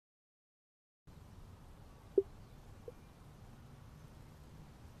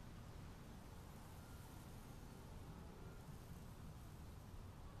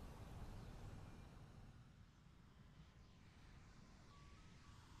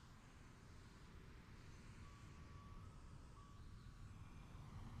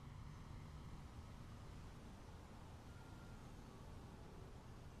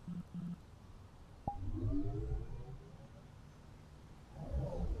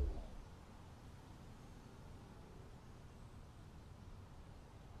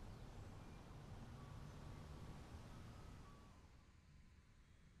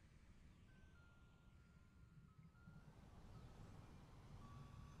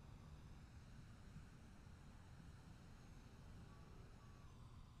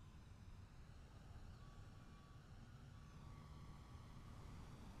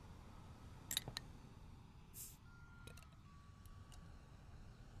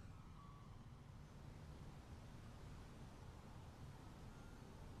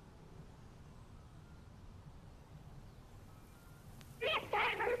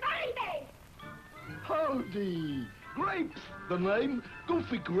Howdy! Grapes, the name,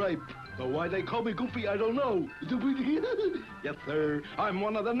 Goofy Grape. Though why they call me Goofy, I don't know. Yes, sir, I'm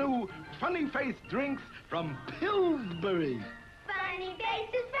one of the new funny-faced drinks from Pillsbury. Funny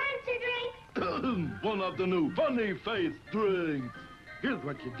faces, fancy drinks. One of the new funny-faced drinks. Here's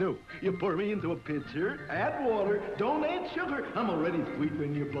what you do. You pour me into a pitcher, add water, don't add sugar. I'm already sweet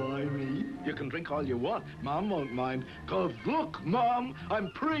when you buy me. You can drink all you want. Mom won't mind. 'Cause look, Mom,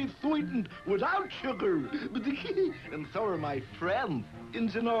 I'm pre-sweetened without sugar. And so are my friends.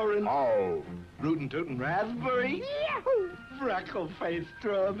 Injun Orange. Oh. Rootin' Tootin' Raspberry. Yahoo! Freckle-faced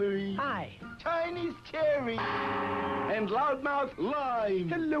Strawberry. Hi. Chinese Cherry. And Loudmouth Lime.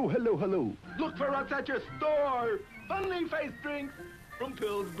 Hello, hello, hello. Look for us at your store. Funny-faced drinks from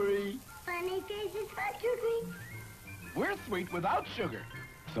Pillsbury. Funny faces, fancy drinks. We're sweet without sugar,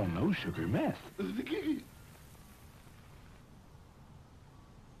 so no sugar mess.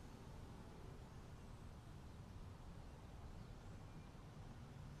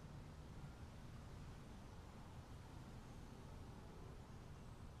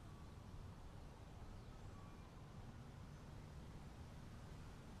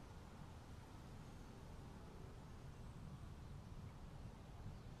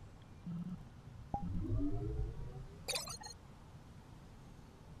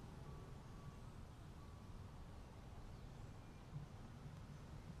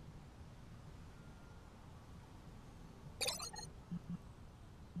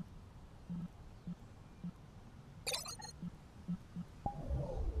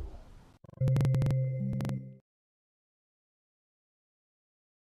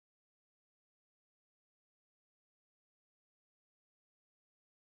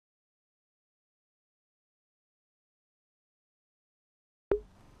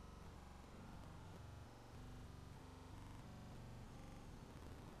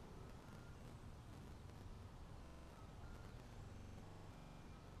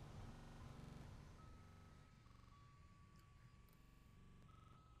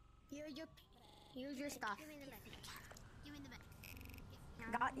 Here's your stuff.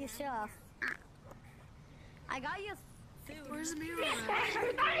 Got your stuff. I got your food. Where's the mirror?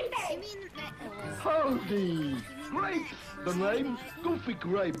 Howdy! Grapes, the name, Goofy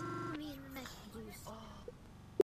Grape.